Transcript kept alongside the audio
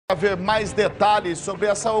Para ver mais detalhes sobre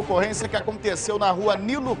essa ocorrência que aconteceu na rua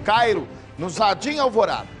Nilo Cairo, no Jardim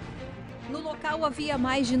Alvorada. No local havia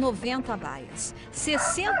mais de 90 baias.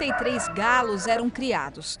 63 galos eram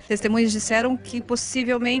criados. Testemunhas disseram que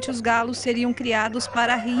possivelmente os galos seriam criados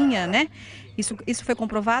para a rinha, né? Isso foi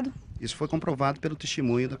comprovado? Isso foi comprovado pelo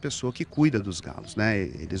testemunho da pessoa que cuida dos galos, né?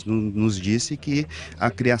 Eles nos disse que a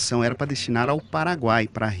criação era para destinar ao Paraguai,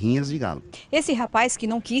 para rinhas de galo. Esse rapaz que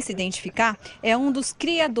não quis se identificar é um dos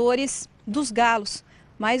criadores dos galos,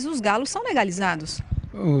 mas os galos são legalizados.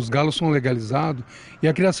 Os galos são legalizados e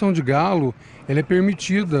a criação de galo ela é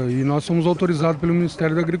permitida e nós somos autorizados pelo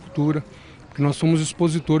Ministério da Agricultura, porque nós somos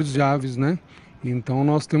expositores de aves, né? Então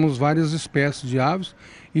nós temos várias espécies de aves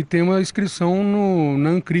e temos a inscrição na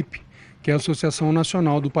ANCRIP, que é a Associação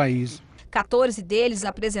Nacional do país. 14 deles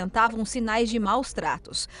apresentavam sinais de maus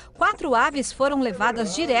tratos. 4 aves foram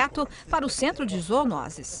levadas direto para o centro de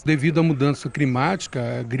zoonoses. Devido à mudança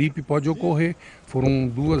climática, a gripe pode ocorrer. Foram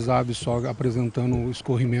 2 aves só apresentando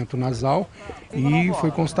escorrimento nasal e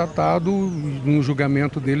foi constatado, no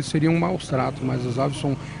julgamento deles seriam maus tratos, mas as aves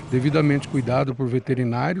são devidamente cuidadas por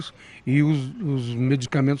veterinários e os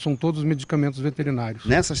medicamentos são todos medicamentos veterinários.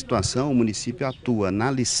 Nessa situação, o município atua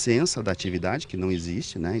na licença da atividade, que não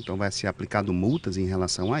existe, né? Então vai ser aplicado multas em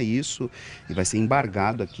relação a isso e vai ser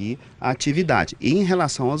embargado aqui a atividade. E em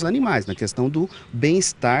relação aos animais, na questão do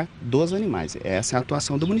bem-estar dos animais, essa é a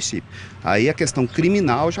atuação do município. Aí a questão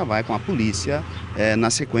criminal já vai com a polícia, na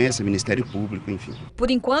sequência, Ministério Público, enfim. Por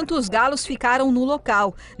enquanto, os galos ficaram no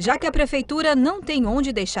local, já que a prefeitura não tem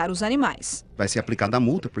onde deixar os animais. Vai ser aplicada a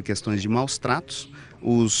multa por questões de maus tratos.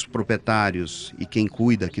 Os proprietários e quem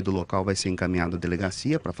cuida aqui do local vai ser encaminhado à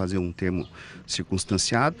delegacia para fazer um termo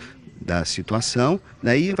circunstanciado da situação,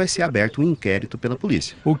 daí vai ser aberto um inquérito pela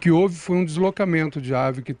polícia. O que houve foi um deslocamento de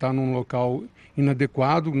ave que está num local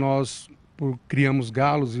inadequado. Nós criamos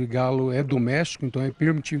galos e galo é doméstico, então é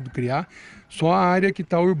permitido criar. Só a área que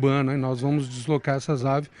está urbana, e nós vamos deslocar essas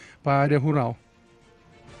aves para a área rural.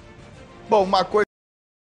 Bom, uma coisa